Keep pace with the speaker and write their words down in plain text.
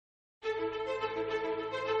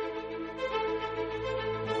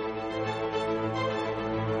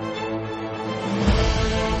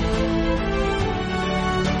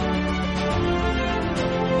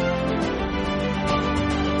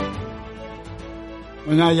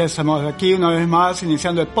Bueno, ya estamos aquí una vez más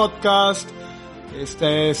iniciando el podcast.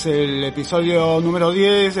 Este es el episodio número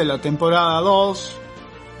 10 de la temporada 2.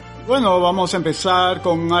 Bueno, vamos a empezar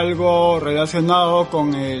con algo relacionado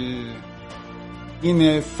con el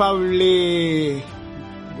inefable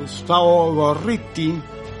Gustavo Gorriti.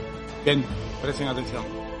 Bien, presten atención.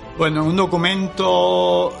 Bueno, un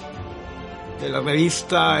documento de la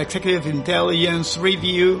revista Executive Intelligence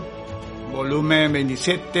Review, volumen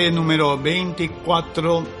 27, número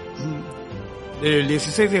 24, del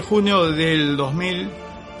 16 de junio del 2000,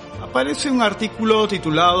 aparece un artículo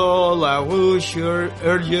titulado LaRouche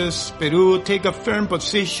urges Perú take a firm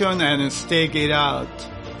position and stake it out.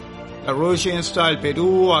 LaRouche insta al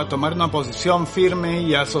Perú a tomar una posición firme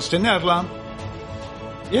y a sostenerla.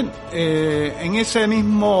 Bien, en ese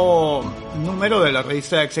mismo número de la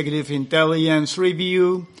revista Executive Intelligence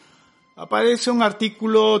Review aparece un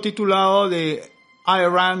artículo titulado The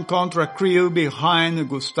Iran Contra Crew Behind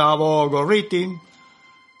Gustavo Gorriti,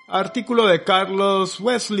 artículo de Carlos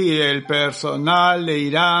Wesley, el personal de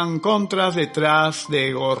Irán Contras detrás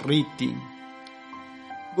de Gorriti.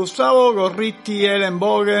 Gustavo Gorriti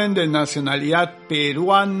Ellenbogen, de nacionalidad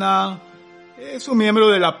peruana, es un miembro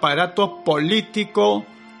del aparato político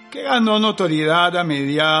que ganó notoriedad a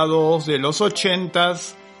mediados de los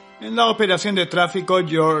 80s en la operación de tráfico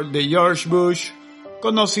de George Bush,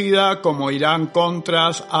 conocida como Irán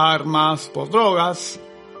Contras Armas por Drogas.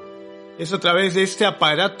 Es a través de este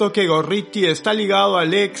aparato que Gorriti está ligado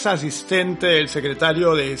al ex asistente del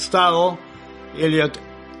secretario de Estado, Elliot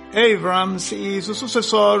Abrams, y su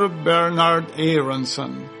sucesor, Bernard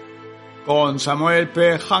Aronson. Con Samuel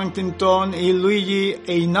P. Huntington y Luigi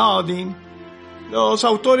Einaudi, los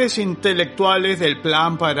autores intelectuales del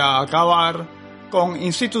plan para acabar con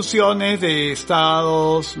instituciones de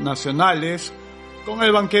estados nacionales, con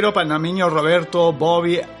el banquero panameño Roberto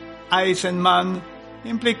Bobby Eisenman,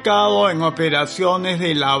 implicado en operaciones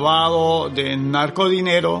de lavado de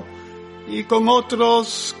narcodinero, y con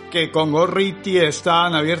otros que con Gorriti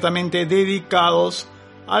están abiertamente dedicados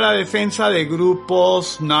a la defensa de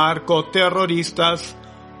grupos narcoterroristas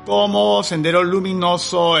como Sendero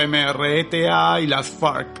Luminoso, MRTA y las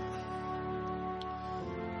FARC.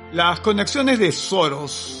 Las conexiones de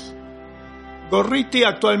Soros. Gorriti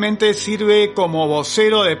actualmente sirve como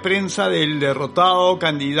vocero de prensa del derrotado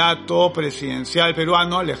candidato presidencial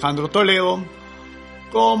peruano Alejandro Toledo,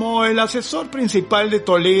 como el asesor principal de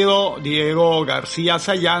Toledo, Diego García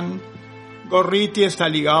Sayán. Gorriti está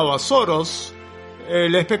ligado a Soros,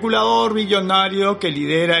 el especulador billonario que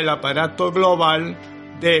lidera el aparato global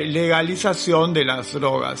de legalización de las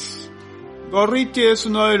drogas. Gorriti es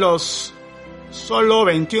uno de los solo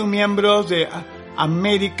 21 miembros de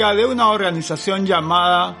América de una organización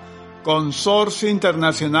llamada Consorcio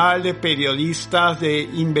Internacional de Periodistas de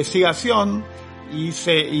Investigación,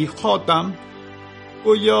 ICIJ,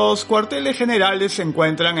 cuyos cuarteles generales se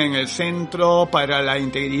encuentran en el Centro para la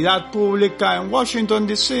Integridad Pública en Washington,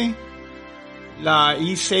 D.C. La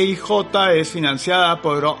ICIJ es financiada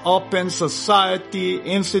por Open Society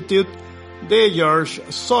Institute de George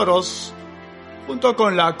Soros, junto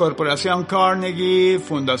con la Corporación Carnegie,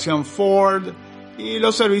 Fundación Ford y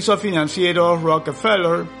los servicios financieros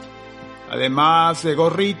Rockefeller. Además de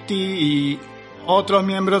Gorriti y otros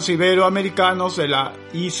miembros iberoamericanos de la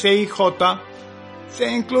ICIJ,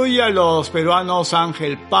 se incluye a los peruanos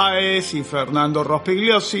Ángel Páez y Fernando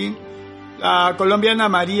Rospigliosi, la colombiana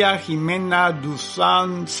María Jimena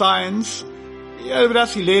Dusan Sáenz y el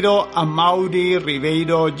brasilero Amaury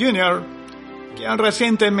Ribeiro Jr., quien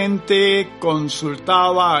recientemente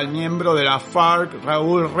consultaba al miembro de la FARC,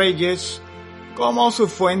 Raúl Reyes, como su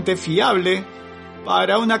fuente fiable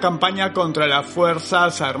para una campaña contra las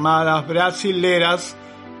Fuerzas Armadas brasileras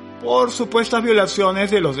por supuestas violaciones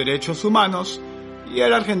de los derechos humanos, y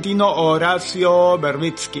el argentino Horacio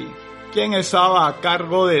Verbitsky, quien estaba a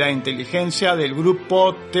cargo de la inteligencia del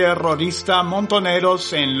grupo terrorista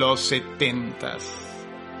Montoneros en los 70s.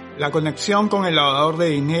 La conexión con el lavador de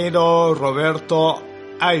dinero Roberto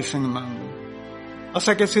Eisenman.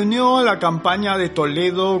 Hasta que se unió a la campaña de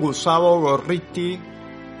Toledo, Gustavo Gorriti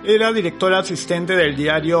era director asistente del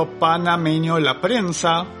diario panameño La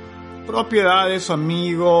Prensa, propiedad de su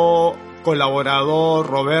amigo colaborador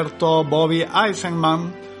Roberto Bobby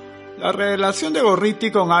Eisenman. La relación de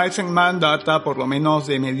Gorriti con Eisenman data por lo menos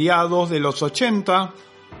de mediados de los 80,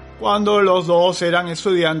 cuando los dos eran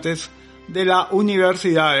estudiantes de la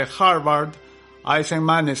Universidad de Harvard.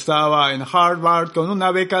 Eisenman estaba en Harvard con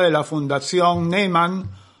una beca de la Fundación Neyman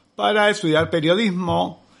para estudiar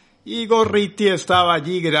periodismo, y Gorriti estaba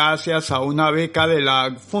allí gracias a una beca de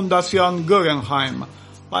la Fundación Guggenheim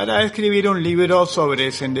para escribir un libro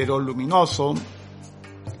sobre Sendero Luminoso.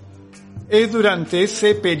 Es durante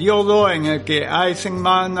ese periodo en el que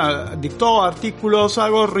Eisenman dictó artículos a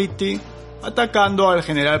Gorriti atacando al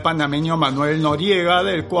general panameño Manuel Noriega,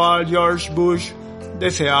 del cual George Bush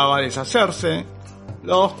deseaba deshacerse,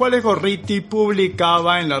 los cuales Gorriti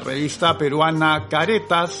publicaba en la revista peruana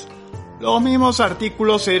Caretas. Los mismos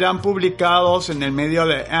artículos eran publicados en el medio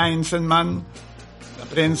de Eisenman, la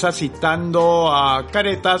prensa citando a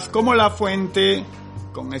Caretas como la fuente.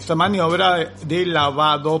 Con esta maniobra de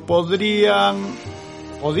lavado podían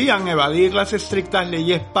evadir las estrictas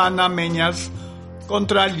leyes panameñas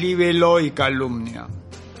contra libelo y calumnia.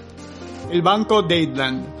 El Banco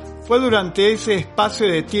Dadeland. Fue durante ese espacio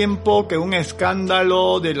de tiempo que un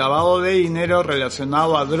escándalo de lavado de dinero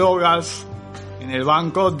relacionado a drogas en el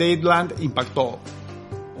Banco Dadeland impactó.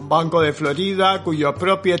 Un banco de Florida cuyo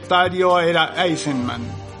propietario era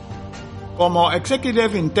Eisenman. Como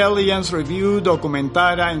Executive Intelligence Review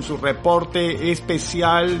documentara en su reporte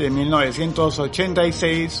especial de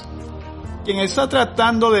 1986, quien está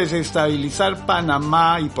tratando de desestabilizar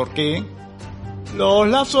Panamá y por qué, los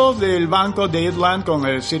lazos del Banco Dadeland con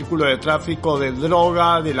el círculo de tráfico de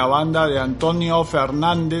droga de la banda de Antonio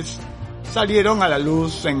Fernández salieron a la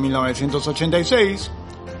luz en 1986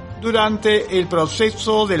 durante el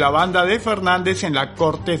proceso de la banda de Fernández en la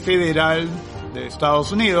Corte Federal de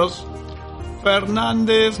Estados Unidos.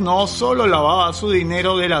 Fernández no solo lavaba su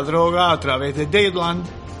dinero de la droga a través de Dadeland,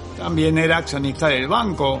 también era accionista del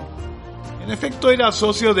banco. En efecto, era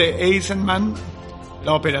socio de Eisenman,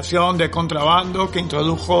 la operación de contrabando que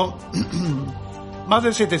introdujo más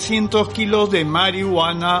de 700 kilos de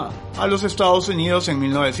marihuana a los Estados Unidos en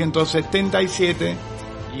 1977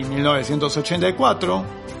 y 1984.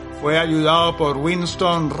 Fue ayudado por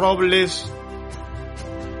Winston Robles,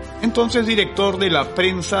 entonces director de la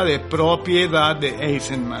prensa de propiedad de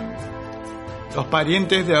Eisenman. Los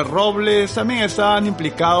parientes de Robles también estaban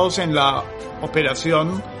implicados en la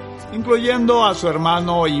operación, incluyendo a su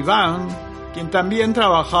hermano Iván, quien también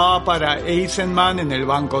trabajaba para Eisenman en el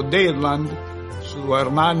Banco Dadeland, su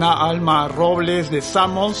hermana Alma Robles de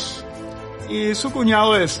Samos y su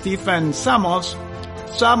cuñado Stephen Samos.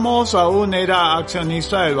 Samos aún era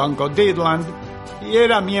accionista del Banco Dadeland y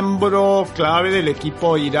era miembro clave del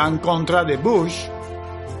equipo Irán-Contra de Bush.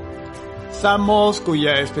 Samos,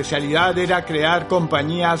 cuya especialidad era crear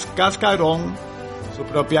compañías cascarón, su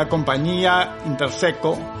propia compañía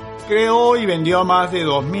Interseco, creó y vendió más de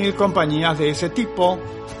 2.000 compañías de ese tipo,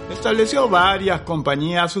 estableció varias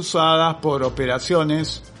compañías usadas por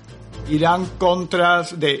operaciones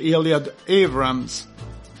Irán-Contras de Elliott Abrams.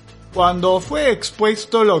 Cuando fue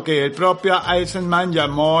expuesto lo que el propio Eisenman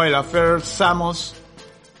llamó el Affair Samos,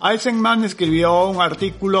 Eisenman escribió un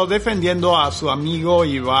artículo defendiendo a su amigo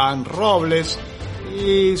Iván Robles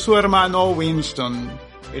y su hermano Winston.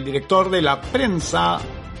 El director de la prensa,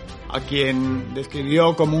 a quien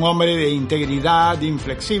describió como un hombre de integridad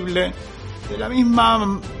inflexible, de la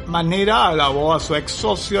misma manera alabó a su ex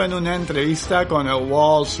socio en una entrevista con el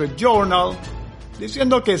Wall Street Journal,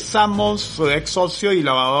 diciendo que Samos, su ex socio y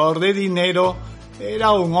lavador de dinero,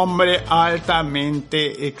 era un hombre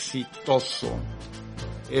altamente exitoso.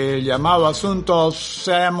 El llamado asunto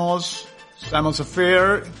Samos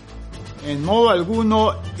Affair en modo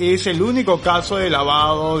alguno es el único caso de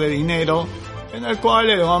lavado de dinero en el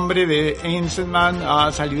cual el nombre de Eisenman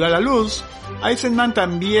ha salido a la luz. Eisenman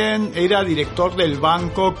también era director del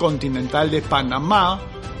Banco Continental de Panamá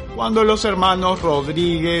cuando los hermanos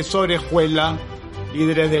Rodríguez Orejuela,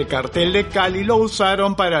 líderes del cartel de Cali, lo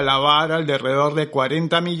usaron para lavar alrededor de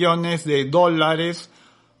 $40 millones,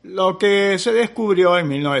 lo que se descubrió en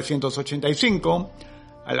 1985.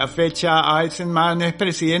 A la fecha, Eisenman es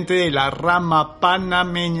presidente de la rama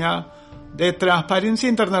panameña de Transparencia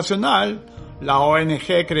Internacional, la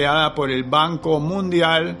ONG creada por el Banco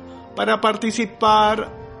Mundial para participar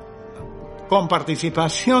con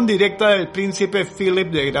participación directa del príncipe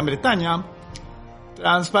Philip de Gran Bretaña.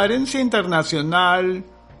 Transparencia Internacional,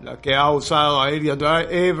 la que ha usado a Elliott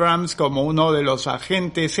Abrams como uno de los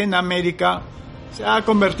agentes en América, se ha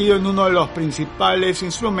convertido en uno de los principales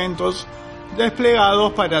instrumentos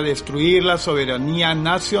desplegados para destruir la soberanía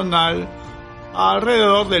nacional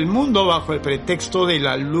alrededor del mundo bajo el pretexto de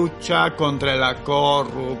la lucha contra la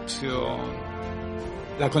corrupción.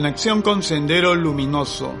 La conexión con Sendero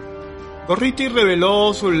Luminoso. Gorriti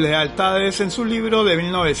reveló sus lealtades en su libro de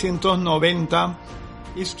 1990,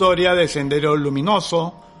 Historia de Sendero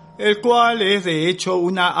Luminoso, el cual es de hecho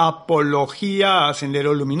una apología a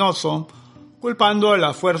Sendero Luminoso, culpando a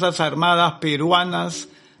las Fuerzas Armadas peruanas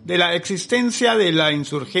de la existencia de la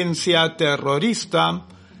insurgencia terrorista.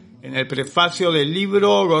 En el prefacio del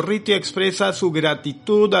libro, Gorriti expresa su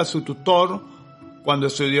gratitud a su tutor Cuando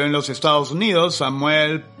estudió en los Estados Unidos,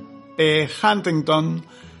 Samuel P.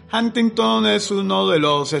 Huntington es uno de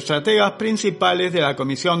los estrategas principales de la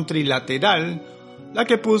Comisión Trilateral, la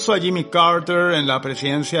que puso a Jimmy Carter en la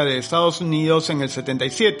presidencia de Estados Unidos en el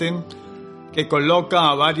 77, que coloca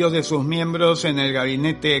a varios de sus miembros en el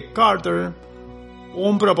gabinete Carter,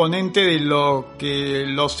 un proponente de lo que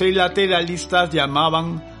los trilateralistas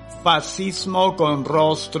llamaban fascismo con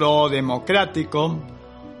rostro democrático.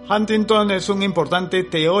 Huntington es un importante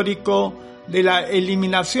teórico de la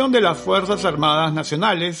eliminación de las Fuerzas Armadas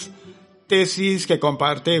Nacionales, tesis que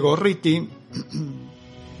comparte Gorriti,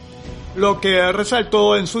 lo que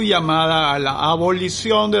resaltó en su llamada a la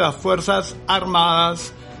abolición de las Fuerzas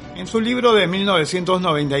Armadas en su libro de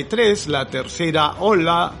 1993, La Tercera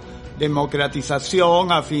Ola,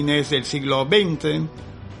 Democratización a fines del siglo XX.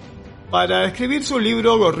 Para escribir su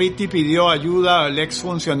libro, Gorriti pidió ayuda al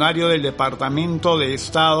exfuncionario del Departamento de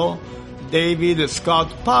Estado, David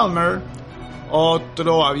Scott Palmer,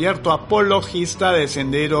 otro abierto apologista de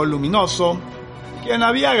Sendero Luminoso, quien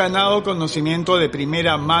había ganado conocimiento de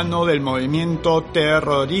primera mano del movimiento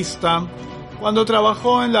terrorista cuando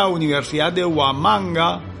trabajó en la Universidad de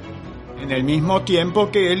Huamanga, en el mismo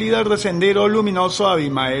tiempo que el líder de Sendero Luminoso,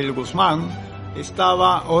 Abimael Guzmán,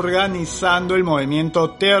 estaba organizando el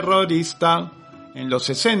movimiento terrorista en los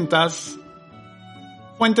 60s.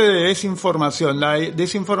 Fuente de desinformación. La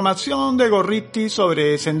desinformación de Gorriti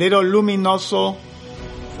sobre Sendero Luminoso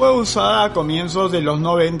fue usada a comienzos de los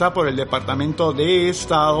 90 por el Departamento de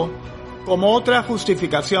Estado como otra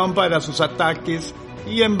justificación para sus ataques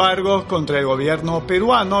y embargos contra el gobierno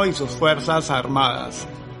peruano y sus fuerzas armadas.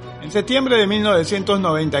 En septiembre de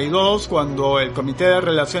 1992, cuando el Comité de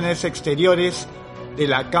Relaciones Exteriores de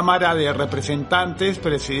la Cámara de Representantes,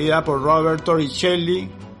 presidida por Robert Torricelli,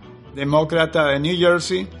 demócrata de New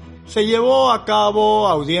Jersey, se llevó a cabo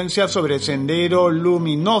audiencias sobre Sendero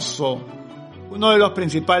Luminoso. Uno de los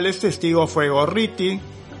principales testigos fue Gorriti,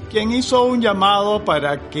 quien hizo un llamado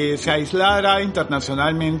para que se aislara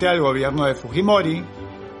internacionalmente al gobierno de Fujimori,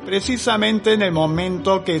 precisamente en el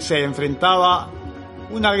momento que se enfrentaba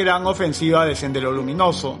una gran ofensiva de Sendero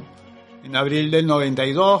Luminoso. En abril del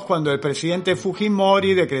 92, cuando el presidente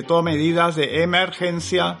Fujimori decretó medidas de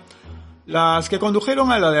emergencia, las que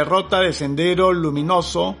condujeron a la derrota de Sendero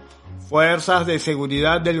Luminoso, fuerzas de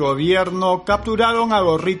seguridad del gobierno capturaron a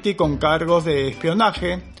Gorriti con cargos de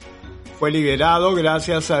espionaje. Fue liberado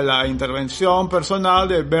gracias a la intervención personal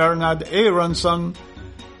de Bernard Aronson,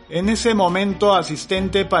 en ese momento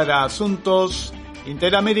asistente para asuntos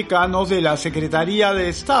interamericanos de la Secretaría de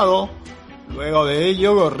Estado. Luego de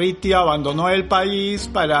ello, Gorriti abandonó el país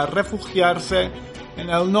para refugiarse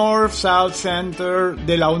en el North South Center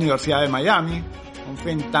de la Universidad de Miami, un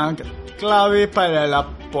think tank clave para la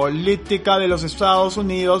política de los Estados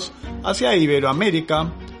Unidos hacia Iberoamérica,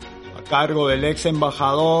 a cargo del ex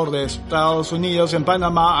embajador de Estados Unidos en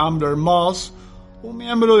Panamá, Ambler Moss, un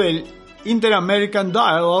miembro del Inter-American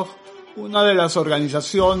Dialogue, una de las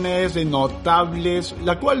organizaciones de notables,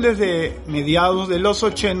 la cual desde mediados de los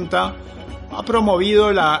 80 ha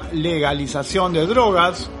promovido la legalización de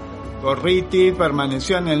drogas. Gorriti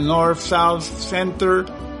permaneció en el North South Center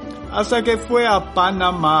hasta que fue a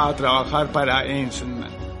Panamá a trabajar para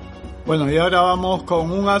Eisenman. Bueno, y ahora vamos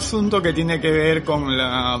con un asunto que tiene que ver con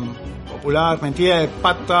la popular mentira de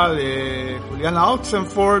pata de Juliana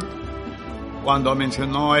Oxenford, cuando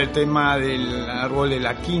mencionó el tema del árbol de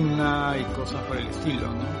la quina y cosas por el estilo,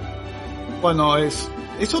 ¿no? Bueno,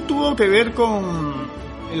 eso tuvo que ver con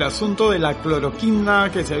el asunto de la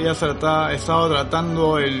cloroquina, que se había estado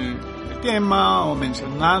tratando el tema o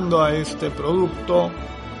mencionando a este producto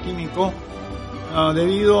químico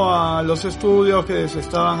debido a los estudios que se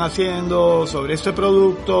estaban haciendo sobre este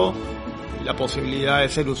producto y la posibilidad de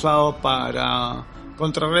ser usado para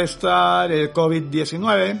contrarrestar el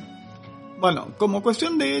COVID-19. Bueno, como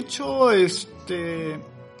cuestión de hecho, en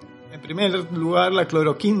primer lugar, la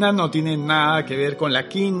cloroquina no tiene nada que ver con la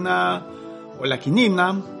quina o la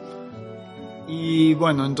quinina. Y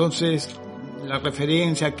bueno, entonces la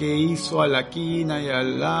referencia que hizo a la quina y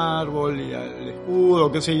al árbol y al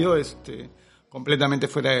escudo, qué sé yo, completamente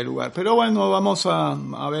fuera de lugar. Pero bueno, vamos a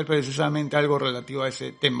ver precisamente algo relativo a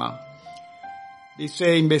ese tema.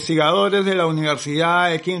 Dice, investigadores de la Universidad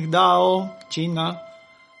de Qingdao, China,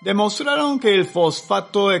 demostraron que el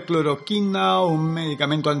fosfato de cloroquina, un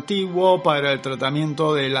medicamento antiguo para el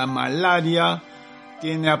tratamiento de la malaria,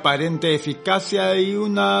 tiene aparente eficacia y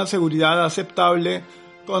una seguridad aceptable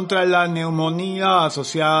contra la neumonía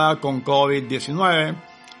asociada con COVID-19.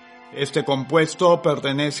 Este compuesto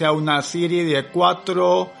pertenece a una serie de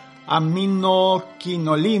 4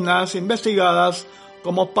 aminoquinolinas investigadas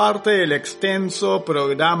como parte del extenso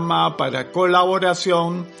programa para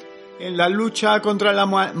colaboración en la lucha contra la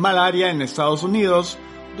malaria en Estados Unidos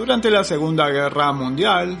durante la Segunda Guerra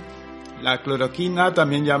Mundial. La cloroquina,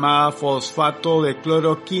 también llamada fosfato de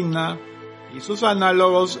cloroquina, y sus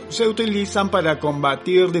análogos se utilizan para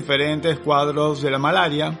combatir diferentes cuadros de la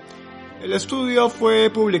malaria. El estudio fue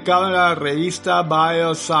publicado en la revista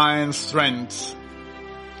Bioscience Trends.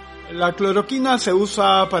 La cloroquina se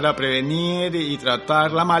usa para prevenir y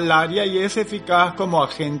tratar la malaria y es eficaz como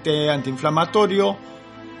agente antiinflamatorio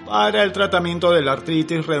para el tratamiento de la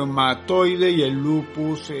artritis reumatoide y el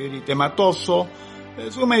lupus eritematoso.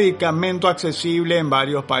 Es un medicamento accesible en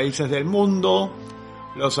varios países del mundo.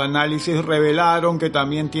 Los análisis revelaron que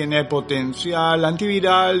también tiene potencial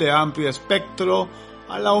antiviral de amplio espectro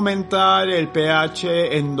al aumentar el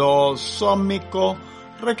pH endosómico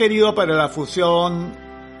requerido para la fusión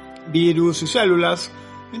virus y células,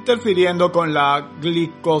 interfiriendo con la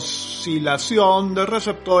glicosilación de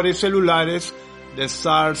receptores celulares de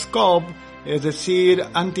SARS-CoV, es decir,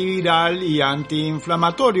 antiviral y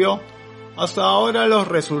antiinflamatorio. Hasta ahora los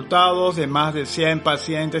resultados de más de 100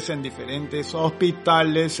 pacientes en diferentes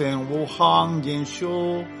hospitales en Wuhan,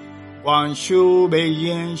 Jiangsu, Guangzhou,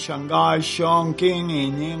 Beijing, Shanghái, Chongqing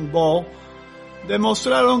y Ningbo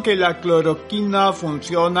demostraron que la cloroquina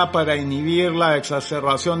funciona para inhibir la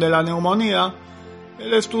exacerbación de la neumonía.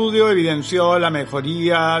 El estudio evidenció la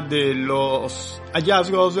mejoría de los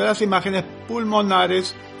hallazgos de las imágenes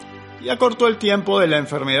pulmonares y acortó el tiempo de la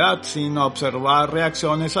enfermedad sin observar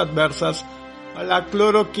reacciones adversas a la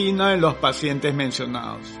cloroquina en los pacientes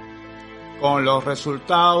mencionados. Con los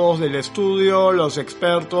resultados del estudio, los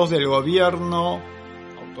expertos del gobierno,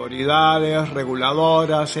 autoridades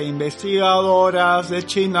reguladoras e investigadoras de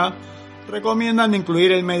China recomiendan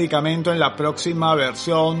incluir el medicamento en la próxima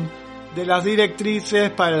versión de las directrices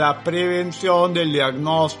para la prevención del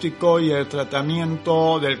diagnóstico y el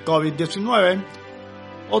tratamiento del COVID-19.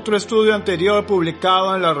 Otro estudio anterior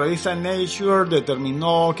publicado en la revista Nature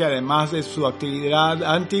determinó que además de su actividad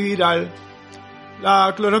antiviral,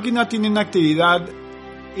 la cloroquina tiene una actividad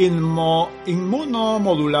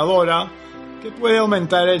inmunomoduladora que puede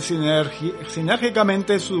aumentar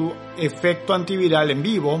sinérgicamente su efecto antiviral en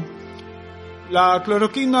vivo. La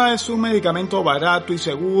cloroquina es un medicamento barato y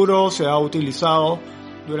seguro, se ha utilizado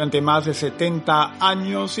durante más de 70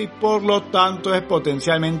 años y por lo tanto es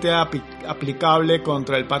potencialmente aplicable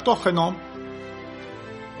contra el patógeno.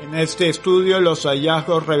 En este estudio los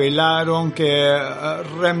hallazgos revelaron que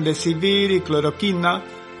remdesivir y cloroquina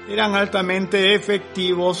eran altamente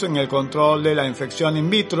efectivos en el control de la infección in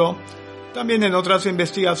vitro. También en otras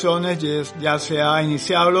investigaciones ya se han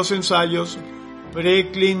iniciado los ensayos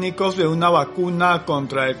preclínicos de una vacuna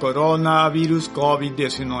contra el coronavirus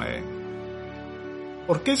COVID-19.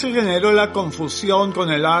 ¿Por qué se generó la confusión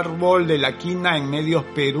con el árbol de la quina en medios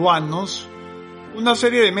peruanos? Una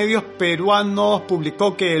serie de medios peruanos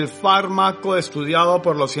publicó que el fármaco estudiado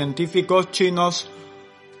por los científicos chinos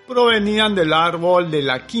provenían del árbol de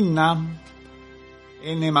la quina.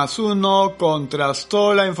 N+1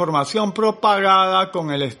 contrastó la información propagada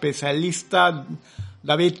con el especialista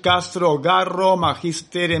David Castro Garro,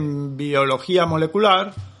 magíster en biología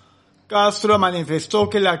molecular. Castro manifestó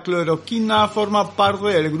que la cloroquina forma parte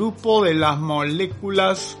del grupo de las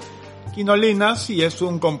moléculas quinolinas y es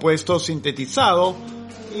un compuesto sintetizado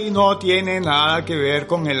y no tiene nada que ver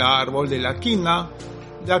con el árbol de la quina.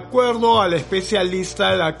 De acuerdo al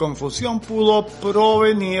especialista, la confusión pudo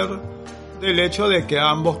provenir del hecho de que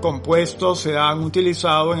ambos compuestos se han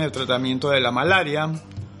utilizado en el tratamiento de la malaria.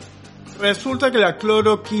 Resulta que la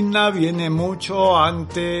cloroquina viene mucho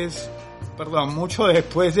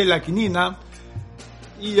después de la quinina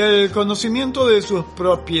y el conocimiento de sus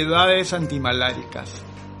propiedades antimaláricas.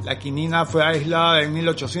 La quinina fue aislada en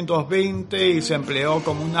 1820 y se empleó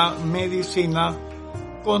como una medicina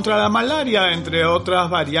contra la malaria, entre otras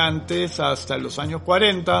variantes, hasta los años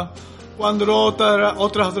 40, cuando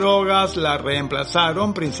otras drogas la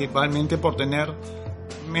reemplazaron, principalmente por tener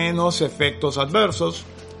menos efectos adversos.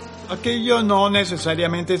 Aquello no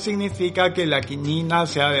necesariamente significa que la quinina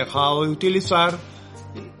se ha dejado de utilizar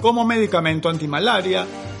como medicamento antimalaria.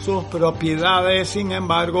 Sus propiedades, sin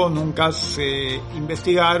embargo, nunca se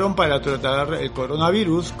investigaron para tratar el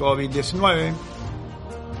coronavirus COVID-19.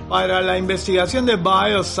 Para la investigación de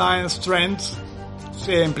Bioscience Trends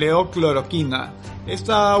se empleó cloroquina.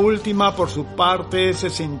 Esta última, por su parte, se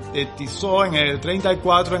sintetizó en el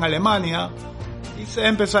 34 en Alemania y se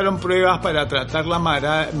empezaron pruebas para tratar la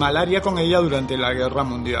malaria con ella durante la Guerra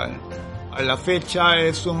Mundial. A la fecha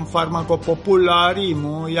es un fármaco popular y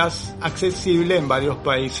muy accesible en varios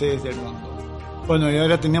países del mundo. Bueno, y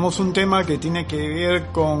ahora tenemos un tema que tiene que ver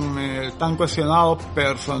con el tan cuestionado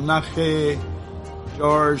personaje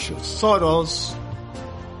George Soros.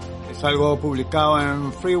 Es algo publicado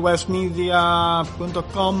en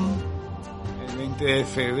freewestmedia.com el 20 de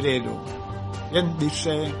febrero. Bien,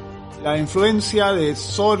 dice: la influencia de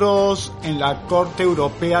Soros en la Corte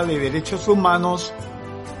Europea de Derechos Humanos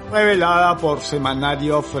revelada por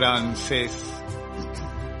semanario francés.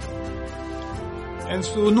 En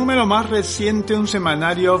su número más reciente, un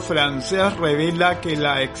semanario francés revela que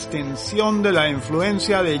la extensión de la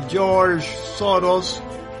influencia de George Soros,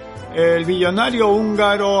 el billonario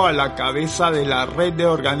húngaro a la cabeza de la red de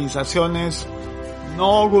organizaciones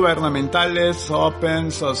no gubernamentales Open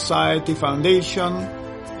Society Foundation,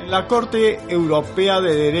 en la Corte Europea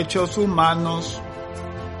de Derechos Humanos.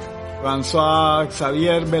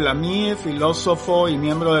 François-Xavier Bellamy, filósofo y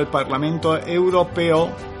miembro del Parlamento Europeo,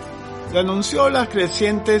 denunció las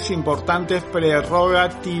crecientes importantes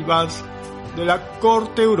prerrogativas de la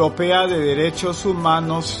Corte Europea de Derechos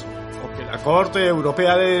Humanos, o que la Corte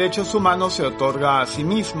Europea de Derechos Humanos se otorga a sí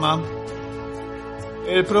misma.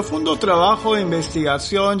 El profundo trabajo de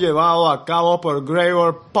investigación llevado a cabo por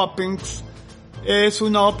Gregor Poppins es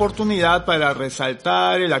una oportunidad para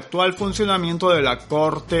resaltar el actual funcionamiento de la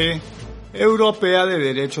Corte Europea de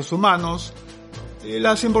Derechos Humanos y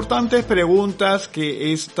las importantes preguntas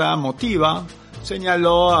que esta motiva,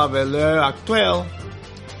 señaló a Valeurs Actuelles.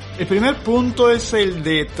 El primer punto es el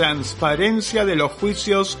de transparencia de los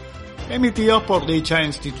juicios emitidos por dicha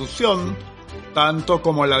institución, tanto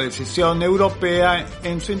como la decisión europea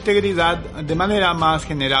en su integridad de manera más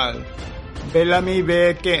general. Bellamy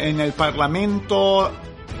ve que en el Parlamento,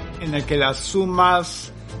 en el que las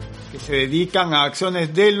sumas que se dedican a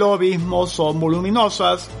acciones de lobismo son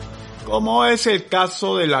voluminosas, como es el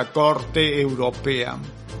caso de la Corte Europea.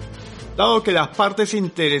 Dado que las partes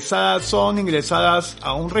interesadas son ingresadas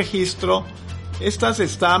a un registro, estas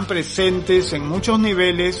están presentes en muchos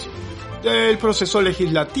niveles del proceso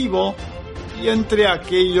legislativo y entre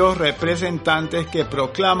aquellos representantes que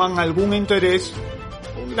proclaman algún interés,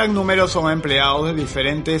 un gran número son empleados de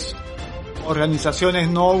diferentes organizaciones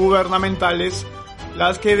no gubernamentales,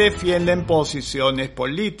 las que defienden posiciones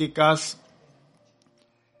políticas.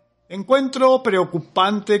 Encuentro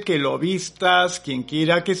preocupante que lobistas, quien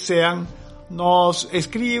quiera que sean, nos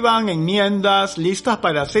escriban enmiendas listas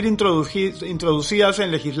para ser introducidas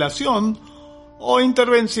en legislación o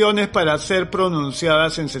intervenciones para ser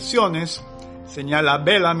pronunciadas en sesiones, señala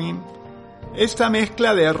Bellamy. Esta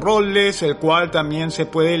mezcla de roles, el cual también se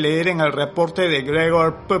puede leer en el reporte de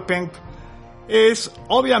Gregor Poppins, es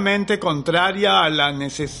obviamente contraria a la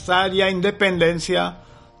necesaria independencia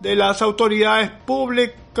de las autoridades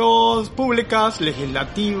públicas,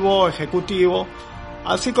 legislativo, ejecutivo,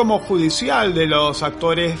 así como judicial de los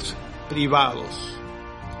actores privados.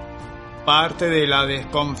 Parte de la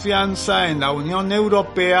desconfianza en la Unión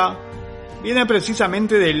Europea viene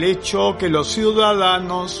precisamente del hecho que los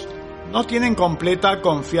ciudadanos no tienen completa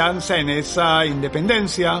confianza en esa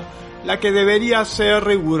independencia, la que debería ser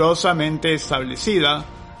rigurosamente establecida.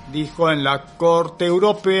 Dijo en la Corte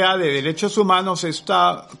Europea de Derechos Humanos: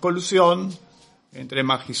 esta colusión entre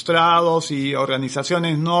magistrados y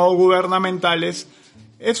organizaciones no gubernamentales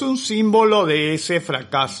es un símbolo de ese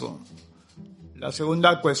fracaso. La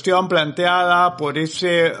segunda cuestión planteada por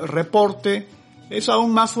ese reporte es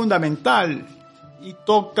aún más fundamental y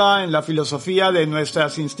toca en la filosofía de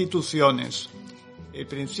nuestras instituciones. El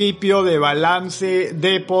principio de balance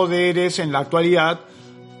de poderes en la actualidad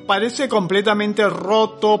parece completamente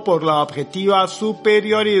roto por la objetiva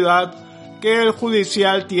superioridad que el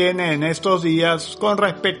judicial tiene en estos días con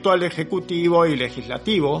respecto al ejecutivo y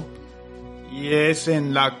legislativo, y es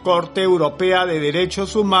en la Corte Europea de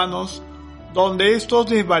Derechos Humanos donde estos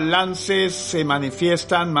desbalances se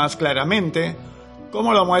manifiestan más claramente,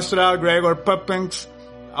 como lo muestra Gregor Poppins.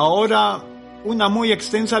 Ahora, una muy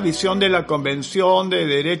extensa visión de la Convención de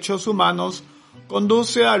Derechos Humanos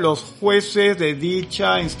conduce a los jueces de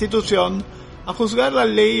dicha institución a juzgar la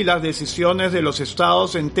ley y las decisiones de los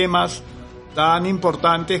estados en temas tan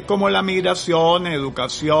importantes como la migración,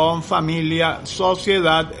 educación, familia,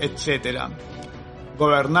 sociedad, etc.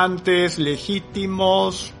 Gobernantes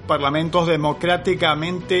legítimos, parlamentos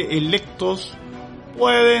democráticamente electos,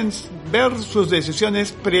 pueden ver sus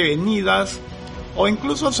decisiones prevenidas o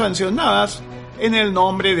incluso sancionadas en el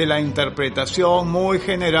nombre de la interpretación muy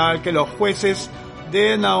general que los jueces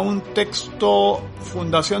den a un texto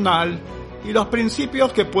fundacional y los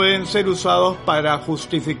principios que pueden ser usados para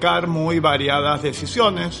justificar muy variadas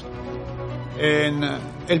decisiones.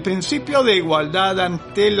 El principio de igualdad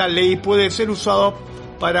ante la ley puede ser usado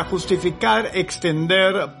para justificar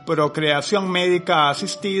extender procreación médica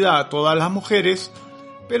asistida a todas las mujeres,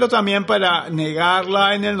 pero también para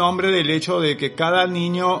negarla en el nombre del hecho de que cada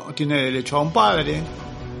niño tiene derecho a un padre.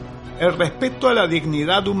 El respeto a la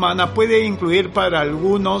dignidad humana puede incluir para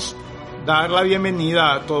algunos dar la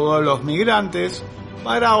bienvenida a todos los migrantes,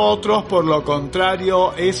 para otros, por lo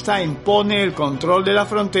contrario, esta impone el control de las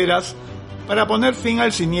fronteras para poner fin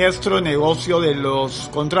al siniestro negocio de los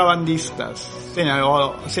contrabandistas,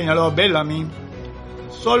 señaló Bellamy.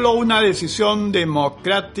 Solo una decisión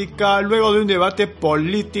democrática, luego de un debate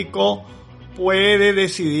político, puede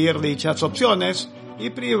decidir dichas opciones y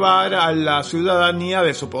privar a la ciudadanía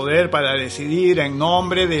de su poder para decidir en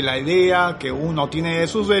nombre de la idea que uno tiene de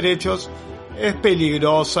sus derechos es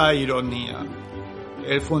peligrosa ironía.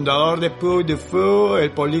 El fundador de Puy de Fou,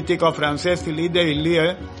 el político francés Philippe de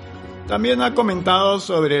Villiers, también ha comentado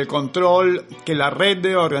sobre el control que la red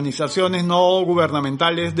de organizaciones no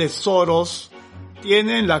gubernamentales de Soros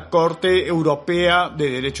tiene en la Corte Europea de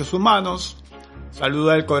Derechos Humanos.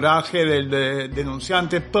 Saluda el coraje del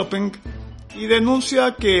denunciante Pupink y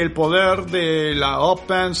denuncia que el poder de la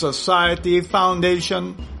Open Society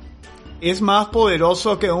Foundation es más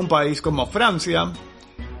poderoso que un país como Francia,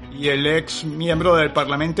 y el ex miembro del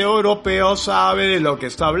Parlamento Europeo sabe de lo que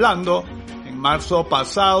está hablando. En marzo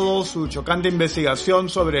pasado, su chocante investigación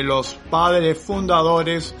sobre los padres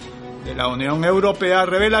fundadores de la Unión Europea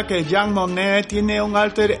revela que Jean Monnet tiene un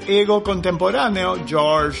alter ego contemporáneo,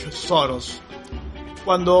 George Soros.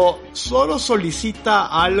 Cuando Soros solicita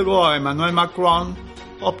algo a Emmanuel Macron,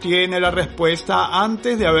 obtiene la respuesta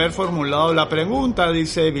antes de haber formulado la pregunta,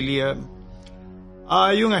 dice Villiers.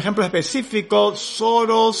 Hay un ejemplo específico.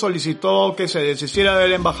 Soros solicitó que se deshiciera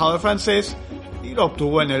del embajador francés y lo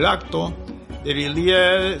obtuvo en el acto. De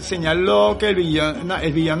Villiers señaló que el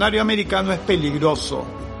billonario americano es peligroso.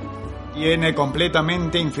 Tiene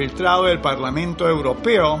completamente infiltrado el Parlamento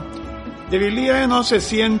Europeo. De Villiers no se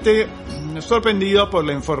siente sorprendido por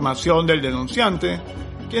la información del denunciante,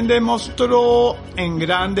 quien demostró en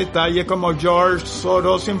gran detalle cómo George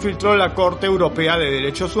Soros infiltró la Corte Europea de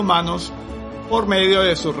Derechos Humanos por medio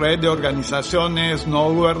de su red de organizaciones no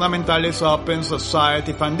gubernamentales Open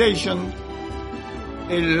Society Foundation.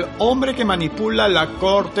 El hombre que manipula la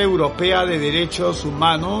Corte Europea de Derechos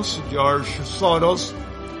Humanos, George Soros,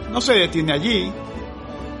 no se detiene allí.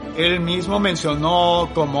 Él mismo mencionó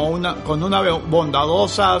con una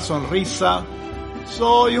bondadosa sonrisa: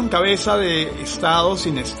 soy un cabeza de Estado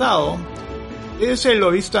sin Estado. Es el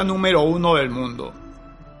lobista número 1 del mundo.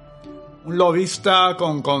 Un lobista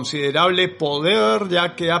con considerable poder,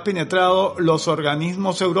 ya que ha penetrado los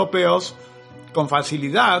organismos europeos con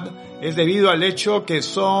facilidad. Es debido al hecho que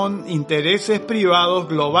son intereses privados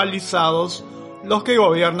globalizados los que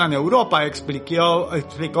gobiernan Europa, explicó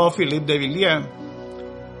Philippe de Villiers.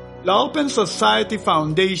 La Open Society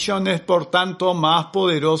Foundation es por tanto más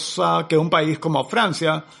poderosa que un país como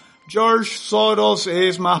Francia. George Soros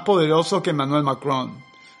es más poderoso que Emmanuel Macron.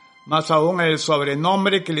 Más aún, el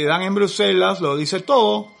sobrenombre que le dan en Bruselas lo dice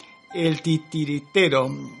todo: el titiritero,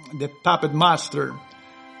 The Puppet Master.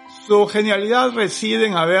 Su genialidad reside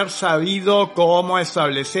en haber sabido cómo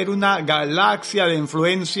establecer una galaxia de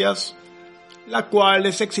influencias, la cual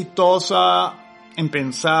es exitosa en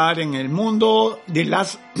pensar en el mundo de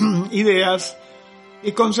las ideas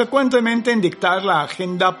y consecuentemente en dictar la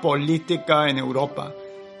agenda política en Europa.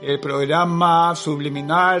 El programa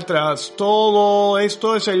subliminal tras todo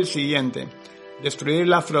esto es el siguiente: destruir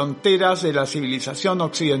las fronteras de la civilización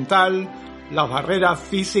occidental, las barreras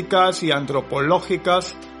físicas y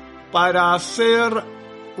antropológicas, para ser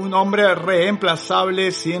un hombre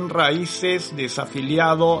reemplazable, sin raíces,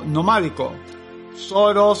 desafiliado, nomádico.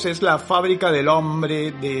 Soros es la fábrica del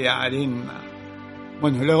hombre de arena.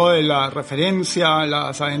 Bueno, luego de la referencia a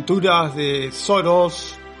las aventuras de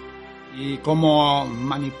Soros y cómo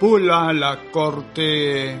manipula la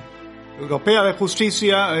Corte Europea de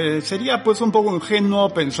Justicia, sería pues un poco ingenuo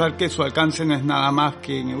pensar que su alcance no es nada más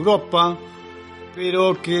que en Europa,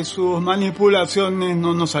 pero que sus manipulaciones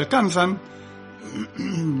no nos alcanzan.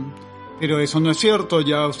 Pero eso no es cierto.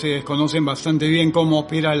 Ya ustedes conocen bastante bien cómo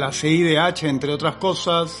opera la CIDH, entre otras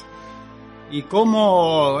cosas, y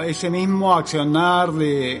cómo ese mismo accionar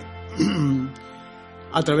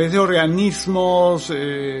a través de organismos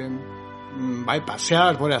va a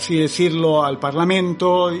pasear, por así decirlo, al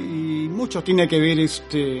Parlamento, y mucho tiene que ver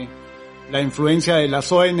la influencia de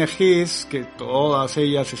las ONGs, que todas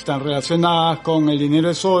ellas están relacionadas con el dinero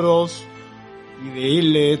de Soros,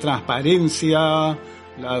 IDL, transparencia,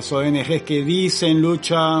 las ONGs que dicen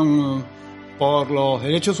luchan por los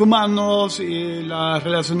derechos humanos, y las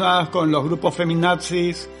relacionadas con los grupos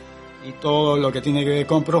feminazis y todo lo que tiene que ver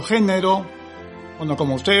con progénero. Bueno,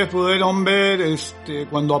 como ustedes pudieron ver,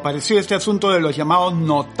 cuando apareció este asunto de los llamados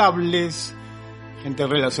notables, gente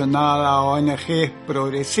relacionada a ONGs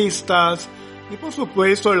progresistas y por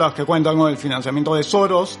supuesto los que cuentan con el financiamiento de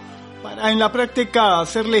Soros, para en la práctica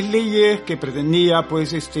hacerles leyes que pretendía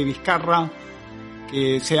pues Vizcarra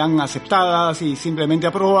que sean aceptadas y simplemente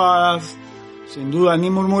aprobadas, sin duda ni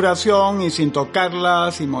murmuración y sin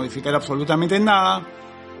tocarlas, sin modificar absolutamente nada.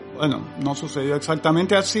 Bueno, no sucedió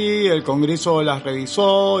exactamente así, el Congreso las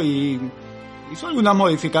revisó y hizo algunas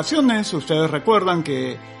modificaciones. Ustedes recuerdan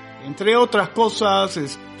que, entre otras cosas,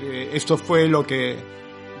 esto fue lo que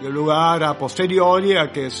dio lugar a posteriori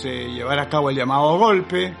a que se llevara a cabo el llamado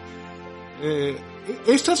golpe.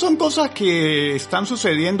 Estas son cosas que están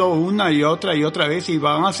sucediendo una y otra vez y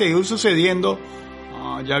van a seguir sucediendo.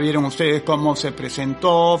 Ya vieron ustedes cómo se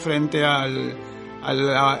presentó frente al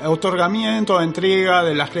otorgamiento, entrega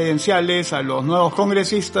de las credenciales a los nuevos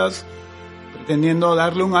congresistas, pretendiendo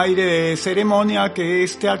darle un aire de ceremonia que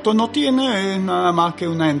este acto no tiene, es nada más que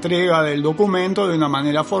una entrega del documento de una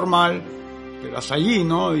manera formal, pero hasta allí,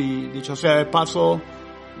 ¿no? Y dicho sea de paso,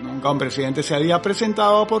 nunca un presidente se había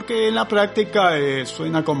presentado porque en la práctica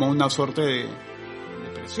suena como una suerte de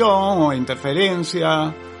presión o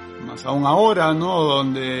interferencia, más aún ahora, ¿no?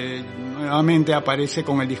 Donde nuevamente aparece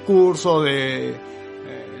con el discurso de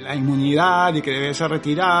la inmunidad y que debe ser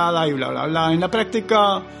retirada y bla bla bla. En la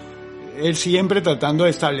práctica, él siempre tratando de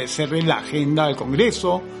establecerle la agenda al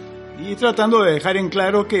Congreso y tratando de dejar en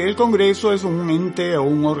claro que el Congreso es un ente o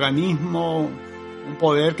un organismo, un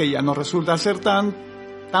poder que ya no resulta ser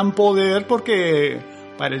tan poder porque,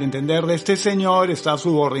 para el entender de este señor, está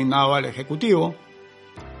subordinado al Ejecutivo.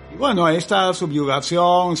 Y bueno, esta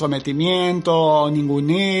subyugación, sometimiento,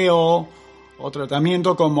 ninguneo o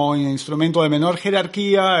tratamiento como instrumento de menor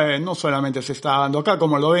jerarquía no solamente se está dando acá,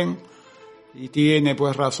 como lo ven, y tiene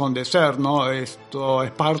pues razón de ser, ¿no? Esto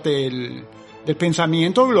es parte del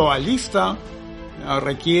pensamiento globalista.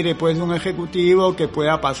 Requiere pues de un ejecutivo que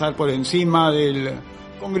pueda pasar por encima del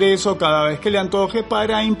Congreso cada vez que le antoje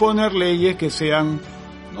para imponer leyes que sean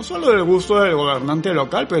no solo del gusto del gobernante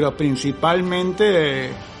local, pero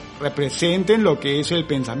principalmente representen lo que es el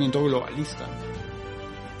pensamiento globalista.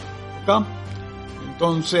 ¿Okay?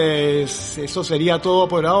 Entonces, eso sería todo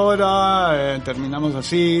por ahora. Terminamos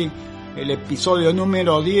así el episodio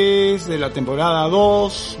número 10 de la temporada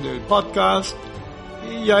 2 del podcast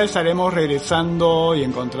y ya estaremos regresando y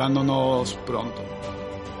encontrándonos pronto.